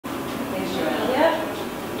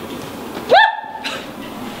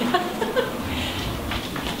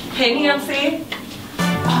Hey, Nancy.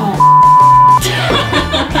 Oh.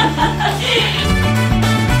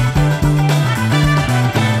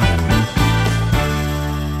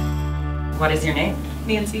 What is your name?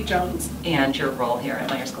 Nancy Jones. And your role here at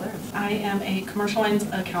Meyers Glaros? I am a commercial lines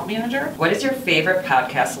account manager. What is your favorite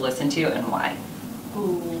podcast to listen to and why?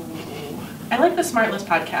 Ooh. I like the Smart List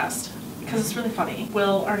podcast because it's really funny.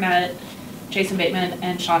 Will Arnett, Jason Bateman,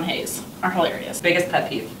 and Sean Hayes are hilarious. Biggest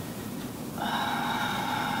pet peeve?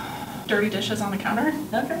 Dirty dishes on the counter.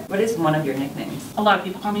 Okay. What is one of your nicknames? A lot of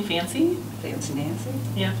people call me Fancy. Fancy Nancy?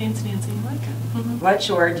 Yeah, Fancy Nancy. I like it. Mm-hmm. What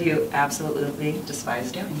chore do you absolutely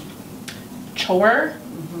despise doing? Chore?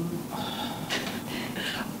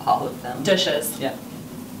 All of them. Dishes. Yeah.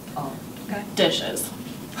 Oh, okay. Dishes.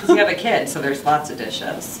 Because you have a kid, so there's lots of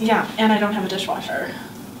dishes. Yeah, and I don't have a dishwasher.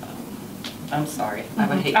 I'm sorry. I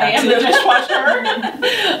would hate that. I am the dishwasher.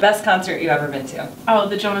 Best concert you ever been to? Oh,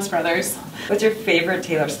 the Jonas Brothers. What's your favorite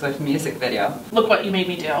Taylor Swift music video? Look What You Made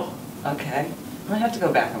Me Do. Okay. I'm gonna have to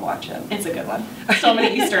go back and watch it. It's a good one. So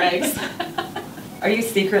many Easter eggs. Are you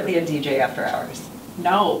secretly a DJ after hours?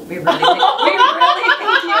 No. We really think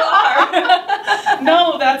you are.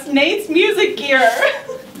 No, that's Nate's music gear.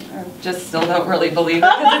 I just still don't really believe it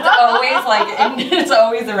because it's always it's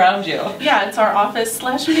always around you. Yeah, it's our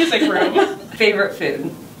office/music room. Favorite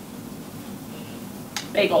food?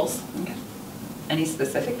 Bagels. Okay. Any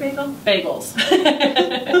specific bagel? Bagels.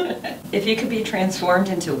 If you could be transformed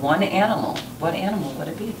into one animal, what animal would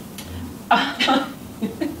it be?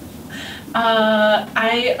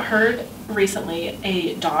 I heard recently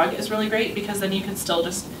a dog is really great because then you can still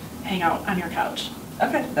just hang out on your couch.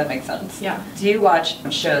 Okay, that makes sense. Yeah. Do you watch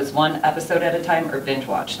shows one episode at a time or binge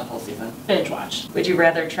watch the whole season? Binge watch. Would you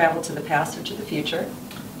rather travel to the past or to the future?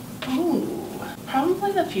 Ooh,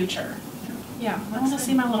 probably the future. Yeah, I want to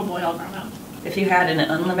see my little boy all grown up. If you had an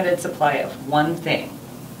unlimited supply of one thing,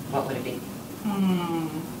 what would it be?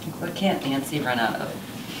 What can't Nancy run out of?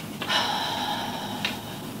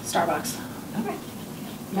 Starbucks. Okay.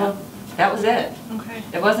 Well, that was it. Okay.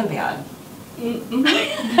 It wasn't bad. And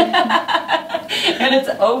it's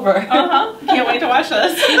over. Can't wait to watch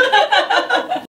this.